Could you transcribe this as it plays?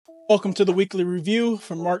Welcome to the weekly review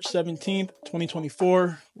from March 17th,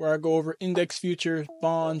 2024, where I go over index futures,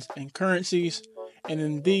 bonds, and currencies. And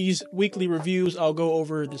in these weekly reviews, I'll go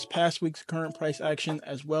over this past week's current price action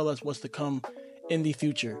as well as what's to come in the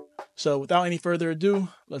future. So without any further ado,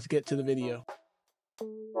 let's get to the video.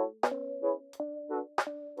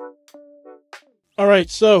 All right,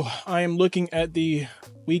 so I am looking at the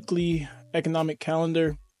weekly economic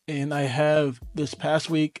calendar, and I have this past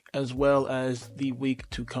week as well as the week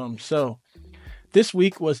to come. So this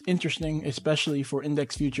week was interesting, especially for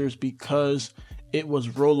index futures, because it was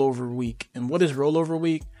rollover week. And what is rollover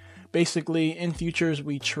week? Basically, in futures,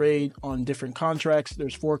 we trade on different contracts.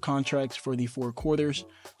 There's 4 contracts for the 4 quarters.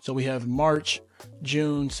 So we have March,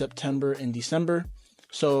 June, September, and December.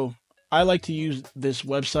 So I like to use this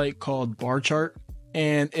website called Bar Chart,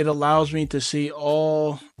 and it allows me to see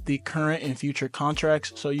all the current and future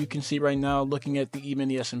contracts. So you can see right now, looking at the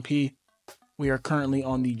E-mini S&P, we are currently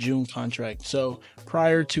on the June contract. So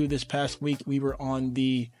prior to this past week, we were on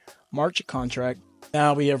the March contract.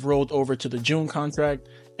 Now we have rolled over to the June contract.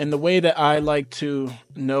 And the way that I like to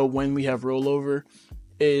know when we have rollover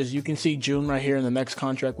is you can see June right here, and the next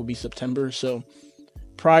contract will be September. So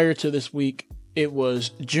prior to this week, it was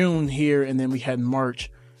June here, and then we had March.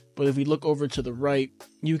 But if we look over to the right,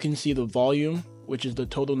 you can see the volume, which is the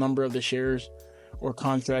total number of the shares or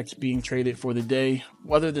contracts being traded for the day.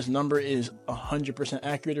 Whether this number is 100%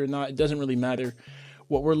 accurate or not, it doesn't really matter.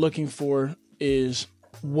 What we're looking for is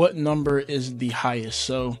what number is the highest.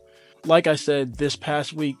 So like I said, this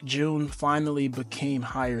past week, June finally became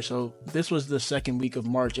higher. So this was the second week of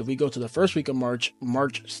March. If we go to the first week of March,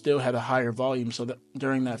 March still had a higher volume. So that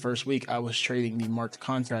during that first week, I was trading the March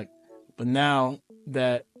contract. But now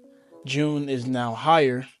that June is now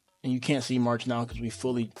higher, and you can't see March now because we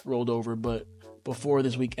fully rolled over, but before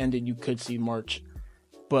this week ended, you could see March.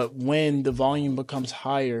 But when the volume becomes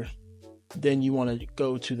higher, then you want to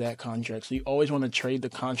go to that contract. So you always want to trade the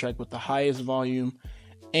contract with the highest volume,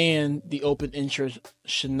 and the open interest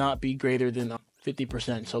should not be greater than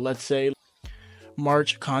 50%. So let's say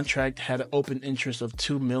March contract had an open interest of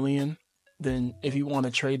 2 million. Then if you want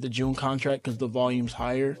to trade the June contract because the volume's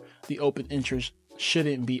higher, the open interest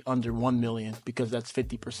shouldn't be under 1 million because that's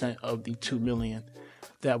 50% of the 2 million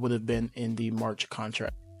that would have been in the March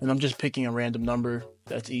contract. And I'm just picking a random number.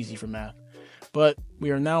 That's easy for math. But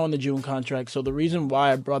we are now on the June contract. So the reason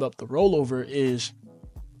why I brought up the rollover is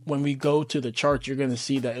when we go to the chart, you're going to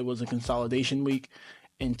see that it was a consolidation week.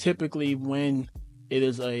 And typically when it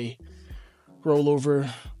is a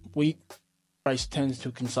rollover week, price tends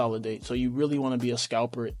to consolidate. So you really want to be a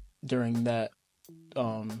scalper during that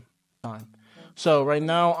time. So right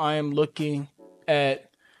now I am looking at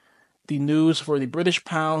the news for the British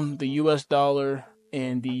pound, the US dollar,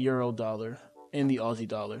 and the euro dollar, and the Aussie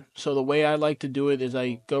dollar. So the way I like to do it is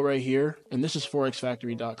I go right here, and this is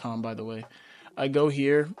forexfactory.com, by the way. I go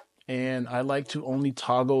here and I like to only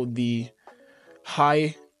toggle the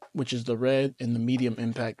high, which is the red, and the medium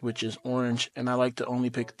impact, which is orange. And I like to only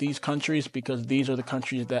pick these countries because these are the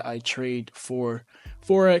countries that I trade for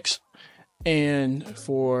Forex, and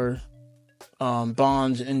for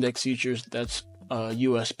bonds and index futures, that's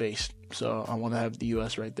US based. So I want to have the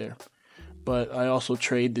US right there. But I also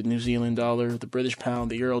trade the New Zealand dollar, the British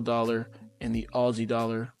pound, the euro dollar, and the Aussie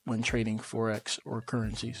dollar when trading Forex or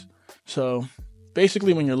currencies. So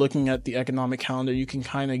basically when you're looking at the economic calendar, you can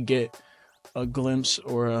kind of get a glimpse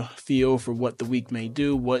or a feel for what the week may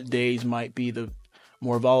do, what days might be the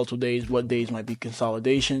more volatile days, what days might be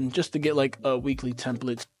consolidation, just to get like a weekly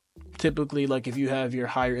template. Typically, like if you have your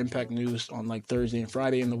higher impact news on like Thursday and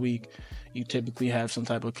Friday in the week, you typically have some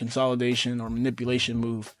type of consolidation or manipulation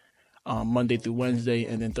move Monday through Wednesday,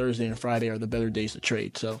 and then Thursday and Friday are the better days to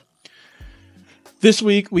trade. So this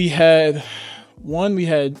week we had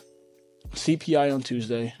CPI on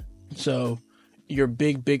Tuesday. So your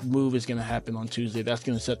big move is going to happen on Tuesday. That's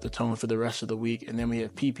going to set the tone for the rest of the week. And then we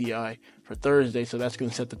have PPI for Thursday. So that's going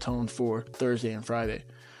to set the tone for Thursday and Friday.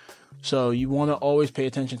 So you want to always pay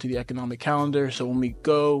attention to the economic calendar. So when we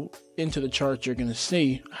go into the chart, you're going to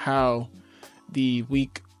see how the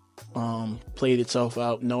week played itself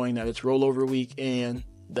out, knowing that it's rollover week and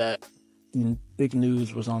that big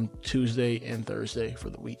news was on Tuesday and Thursday for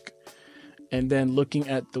the week. And then looking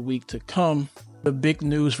at the week to come, the big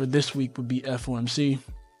news for this week would be FOMC.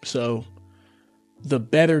 So the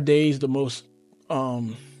better days, the most,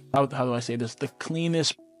 how do I say this? The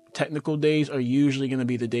cleanest technical days are usually going to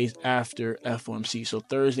be the days after FOMC. So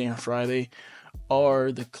Thursday and Friday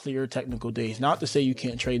are the clear technical days. Not to say you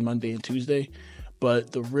can't trade Monday and Tuesday,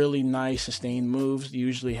 but the really nice sustained moves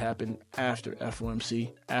usually happen after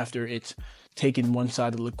FOMC, after it's taken one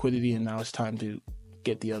side of liquidity and now it's time to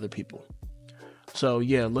get the other people. So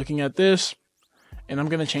yeah, looking at this, and I'm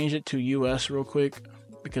going to change it to US real quick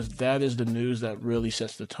because that is the news that really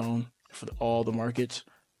sets the tone for all the markets.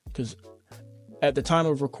 Because at the time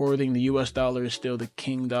of recording, the US dollar is still the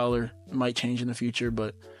king dollar. It might change in the future,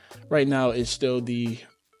 but right now it's still the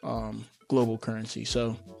global currency.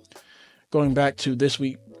 So going back to this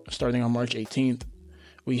week, starting on March 18th,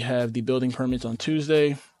 we have the building permits on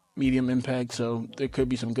Tuesday, medium impact, so there could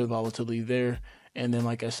be some good volatility there. And then,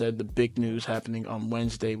 like I said, the big news happening on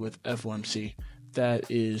Wednesday with FOMC.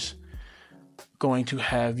 That is going to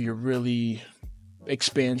have your really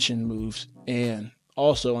expansion moves. And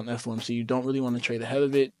also on FOMC, you don't really want to trade ahead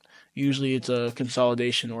of it. Usually it's a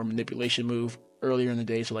consolidation or manipulation move earlier in the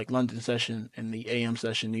day. So like London session and the AM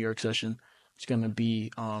session, New York session, it's going to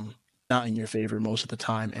be not in your favor most of the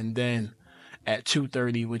time. And then at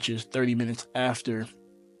 2:30, which is 30 minutes after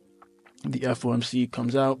the FOMC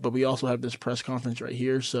comes out, but we also have this press conference right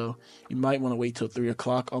here, so you might want to wait till 3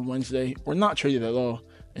 o'clock on Wednesday, or not trade it at all,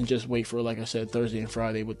 and just wait for, like I said, Thursday and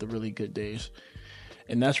Friday with the really good days.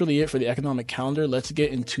 And that's really it for the economic calendar. Let's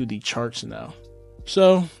get into the charts now.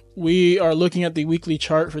 So we are looking at the weekly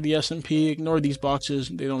chart for the S&P. Ignore these boxes,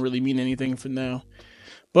 they don't really mean anything for now,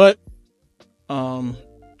 but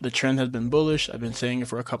the trend has been bullish. I've been saying it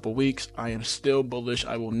for a couple weeks. I am still bullish.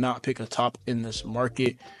 I will not pick a top in this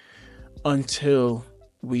market until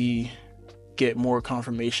we get more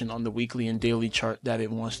confirmation on the weekly and daily chart that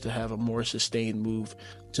it wants to have a more sustained move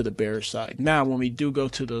to the bearish side. Now, when we do go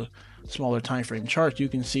to the smaller time frame chart, you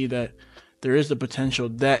can see that there is the potential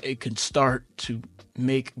that it could start to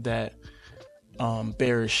make that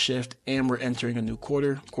bearish shift, and we're entering a new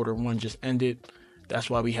quarter. Quarter one just ended.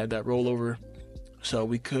 That's why we had that rollover. So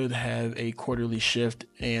we could have a quarterly shift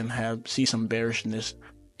and see some bearishness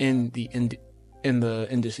in the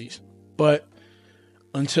indices. But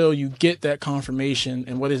until you get that confirmation,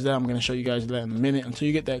 and what is that? I'm going to show you guys that in a minute. Until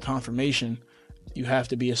you get that confirmation, you have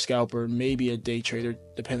to be a scalper, maybe a day trader,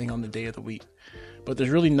 depending on the day of the week. But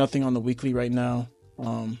there's really nothing on the weekly right now.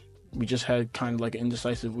 We just had kind of like an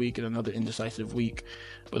indecisive week and another indecisive week.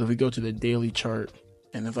 But if we go to the daily chart,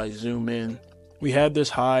 and if I zoom in, we had this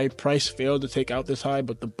high. Price failed to take out this high,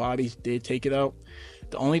 but the bodies did take it out.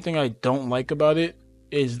 The only thing I don't like about it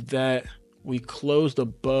is that we closed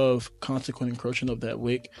above consequent encroachment of that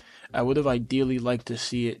wick. I would have ideally liked to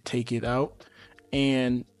see it take it out.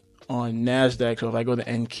 And on NASDAQ, so if I go to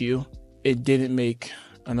NQ, it didn't make,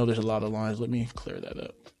 I know there's a lot of lines. Let me clear that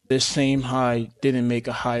up. This same high didn't make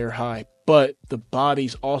a higher high, but the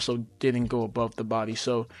bodies also didn't go above the body.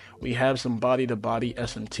 So we have some body to body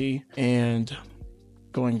SMT. And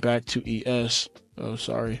going back to ES,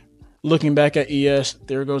 looking back at ES,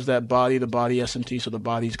 there goes that body to body SMT. So the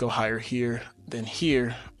bodies go higher here than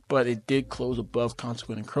here, but it did close above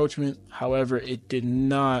consequent encroachment. However, it did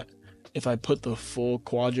not, if I put the full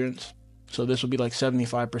quadrants, so this would be like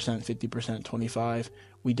 75%, 50%, 25.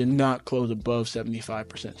 We did not close above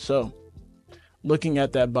 75%. So looking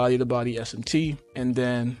at that body to body SMT, and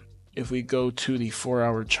then if we go to the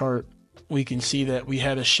 4-hour chart, we can see that we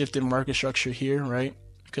had a shift in market structure here, right?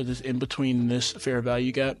 Because it's in between this fair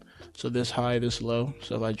value gap. So this high, this low.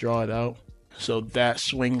 So if I draw it out, so that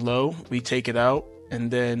swing low, we take it out,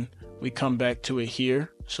 and then we come back to it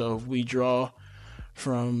here. So if we draw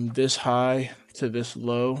from this high to this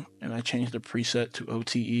low, and I change the preset to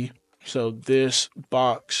OTE. So this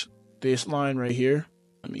box, this line right here,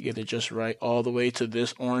 let me get it just right, all the way to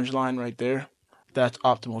this orange line right there. That's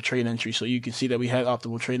optimal trade entry. So you can see that we had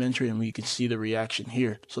optimal trade entry, and we can see the reaction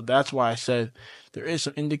here. So that's why I said there is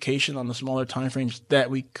some indication on the smaller time frames that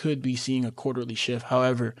we could be seeing a quarterly shift.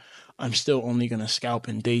 However, I'm still only going to scalp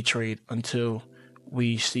and day trade until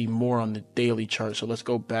we see more on the daily chart. So let's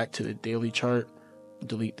go back to the daily chart,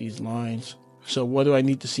 delete these lines. So what do I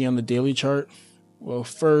need to see on the daily chart? Well,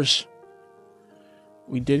 first,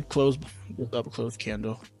 we did close this up close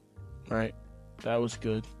candle, right? That was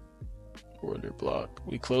good. Order block.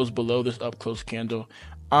 We closed below this up close candle.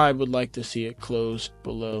 I would like to see it close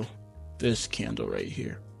below this candle right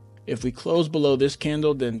here. If we close below this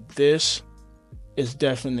candle, then this is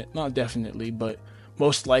not definitely, but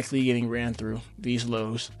most likely getting ran through these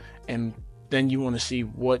lows. And then you want to see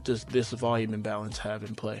what does this volume imbalance have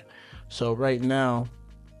in play. So right now,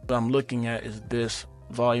 what I'm looking at is this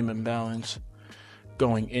volume imbalance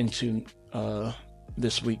going into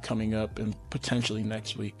this week coming up and potentially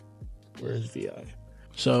next week. Where's VI?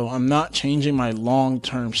 So I'm not changing my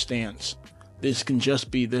long-term stance. This can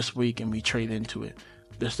just be this week and we trade into it.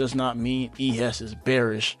 This does not mean ES is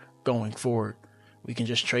bearish going forward. We can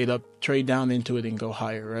just trade up, trade down into it and go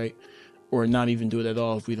higher, right? or not even do it at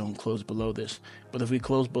all if we don't close below this. But if we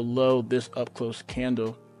close below this up close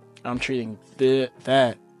candle, I'm treating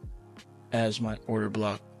that as my order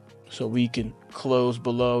block. So we can close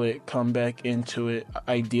below it, come back into it.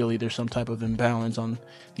 Ideally, there's some type of imbalance on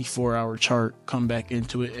the 4-hour chart, come back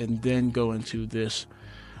into it, and then go into this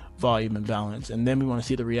volume imbalance. And then we want to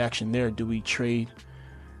see the reaction there. Do we trade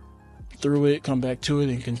through it, come back to it,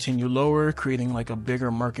 and continue lower, creating like a bigger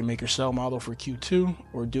market maker sell model for Q2?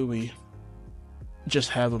 Or do we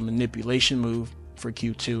just have a manipulation move for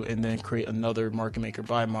Q2 and then create another market maker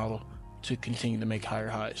buy model to continue to make higher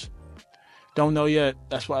highs? Don't know yet.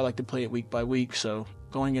 That's why I like to play it week by week. So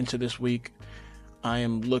going into this week, I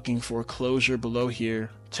am looking for closure below here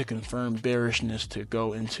to confirm bearishness to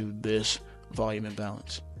go into this volume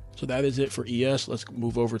imbalance. So that is it for ES. Let's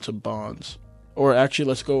move over to bonds. Or actually,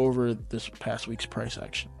 let's go over this past week's price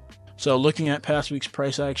action. So looking at past week's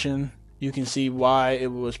price action, you can see why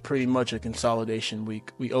it was pretty much a consolidation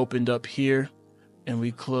week. We opened up here and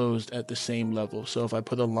we closed at the same level. So if I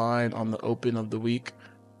put a line on the open of the week,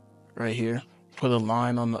 right here, put a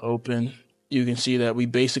line on the open, you can see that we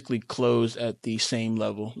basically closed at the same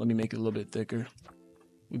level. Let me make it a little bit thicker.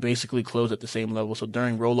 We basically closed at the same level. So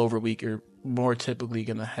during rollover week, you're more typically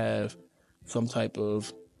going to have some type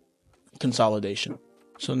of consolidation.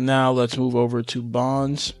 So now let's move over to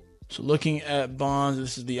bonds. So looking at bonds,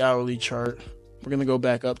 this is the hourly chart. We're going to go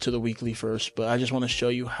back up to the weekly first, but I just want to show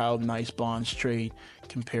you how nice bonds trade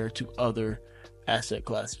compared to other asset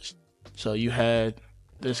classes. So you had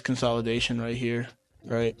this consolidation right here,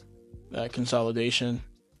 right? That consolidation,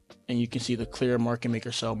 and you can see the clear market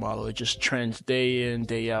maker sell model. It just trends day in,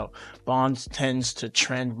 day out. Bonds tends to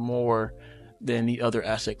trend more than the other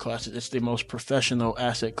asset classes. It's the most professional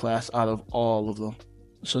asset class out of all of them.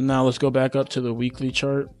 So now let's go back up to the weekly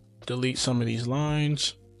chart, delete some of these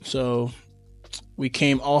lines. So we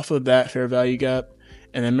came off of that fair value gap,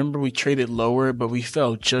 and then remember we traded lower, but we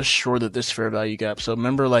fell just short of this fair value gap. So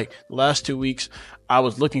remember, like the last 2 weeks, I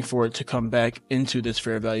was looking for it to come back into this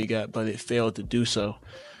fair value gap, but it failed to do so.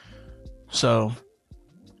 So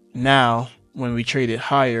now when we traded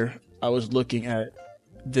higher, I was looking at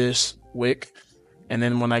this wick, and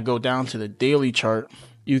then when I go down to the daily chart,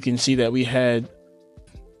 you can see that we had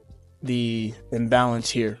the imbalance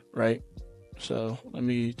here, right? So let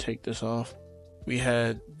me take this off. We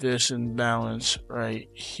had this imbalance right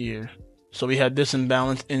here. So we had this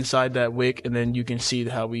imbalance inside that wick, and then you can see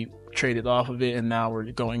how we traded off of it, and now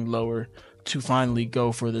we're going lower to finally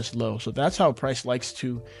go for this low. So that's how price likes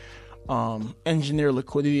to engineer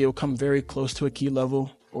liquidity. It will come very close to a key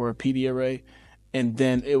level or a PD array, and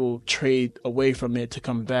then it will trade away from it to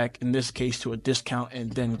come back, in this case to a discount,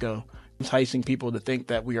 and then go, enticing people to think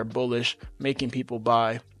that we are bullish, making people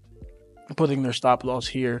buy, putting their stop loss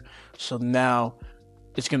here. So now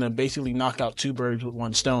it's going to basically knock out 2 birds with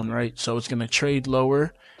 1 stone, right? So it's going to trade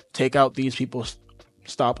lower, take out these people's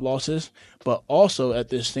stop losses, but also at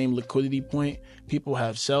this same liquidity point, people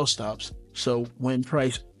have sell stops. So when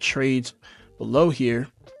price trades below here,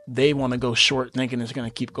 they want to go short, thinking it's going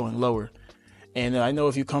to keep going lower. And I know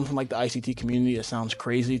if you come from like the ICT community, it sounds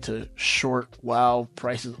crazy to short while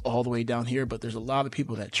prices all the way down here, but there's a lot of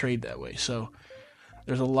people that trade that way. So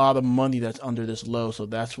there's a lot of money that's under this low, so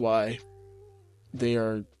that's why they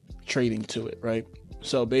are trading to it, right?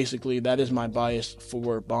 So basically, that is my bias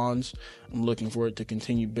for bonds. I'm looking for it to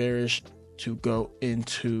continue bearish to go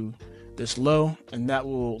into this low, and that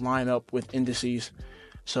will line up with indices,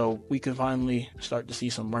 so we can finally start to see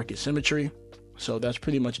some market symmetry. So that's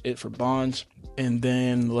pretty much it for bonds. And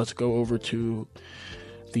then let's go over to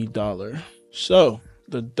the dollar. So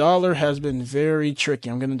the dollar has been very tricky.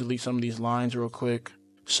 I'm going to delete some of these lines real quick.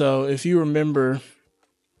 So if you remember,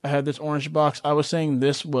 I had this orange box. I was saying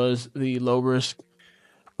this was the low risk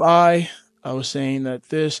buy. I was saying that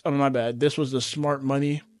this, oh my bad, this was the smart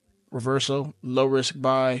money reversal, low risk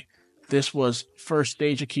buy. This was first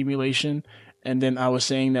stage accumulation. And then I was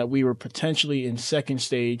saying that we were potentially in second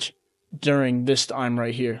stage during this time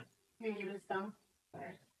right here.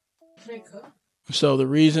 So the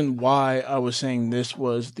reason why I was saying this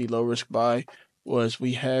was the low risk buy was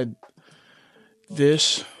we had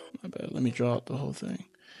this, my bad, let me draw out the whole thing.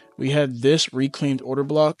 We had this reclaimed order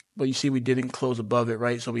block, but you see we didn't close above it,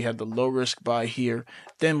 right? So we had the low risk buy here.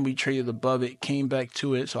 Then we traded above it, came back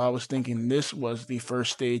to it. So I was thinking this was the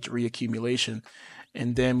first stage reaccumulation.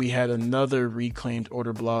 And then we had another reclaimed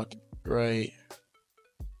order block right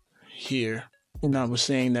here. And I was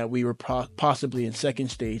saying that we were possibly in second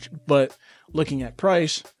stage. But looking at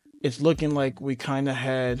price, it's looking like we kind of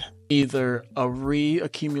had either a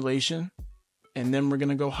reaccumulation and then we're going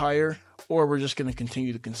to go higher, or we're just going to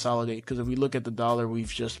continue to consolidate, because if we look at the dollar,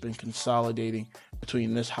 we've just been consolidating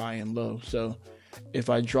between this high and low. So if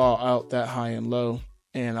I draw out that high and low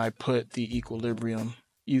and I put the equilibrium,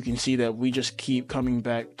 you can see that we just keep coming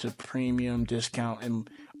back to premium discount, and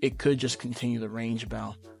it could just continue the range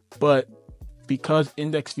bound. But because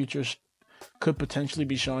index futures could potentially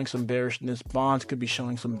be showing some bearishness, bonds could be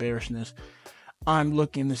showing some bearishness, I'm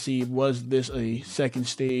looking to see, was this a second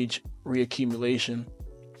stage reaccumulation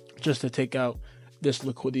just to take out this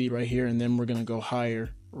liquidity right here, and then we're going to go higher,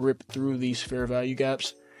 rip through these fair value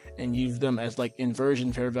gaps and use them as like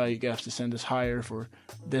inversion fair value gaps to send us higher for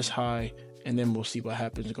this high, and then we'll see what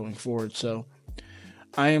happens going forward. So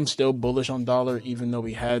I am still bullish on dollar, even though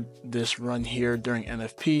we had this run here during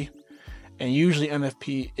NFP, and usually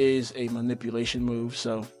NFP is a manipulation move.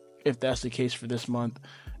 So if that's the case for this month,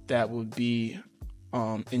 that would be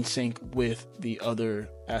in sync with the other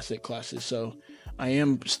asset classes. So I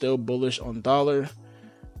am still bullish on dollar,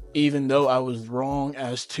 even though I was wrong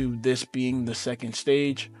as to this being the second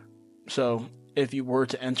stage. So if you were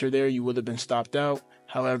to enter there, you would have been stopped out.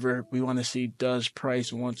 However, we want to see, does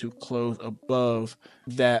price want to close above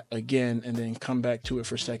that again and then come back to it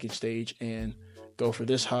for second stage and go for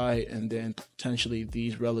this high and then potentially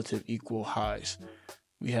these relative equal highs.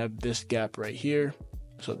 We have this gap right here.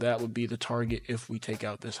 So that would be the target if we take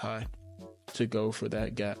out this high to go for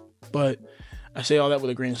that gap. But I say all that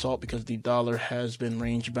with a grain of salt because the dollar has been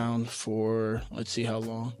range bound for, let's see how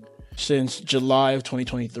long, since July of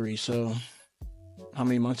 2023. So how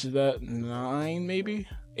many months is that? 9, maybe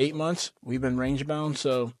 8 months. We've been range bound.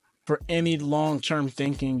 So for any long-term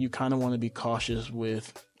thinking, you kind of want to be cautious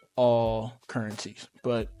with all currencies.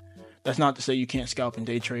 But that's not to say you can't scalp and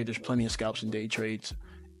day trade. There's plenty of scalps and day trades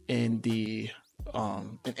in the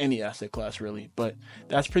in any asset class really. But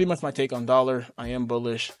that's pretty much my take on dollar. I am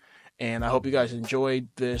bullish, and I hope you guys enjoyed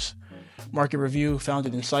this market review, found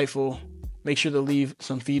it insightful. Make sure to leave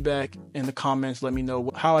some feedback in the comments. Let me know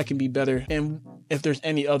how I can be better, and if there's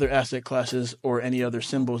any other asset classes or any other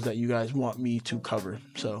symbols that you guys want me to cover.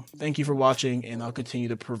 So thank you for watching, and I'll continue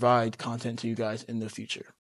to provide content to you guys in the future.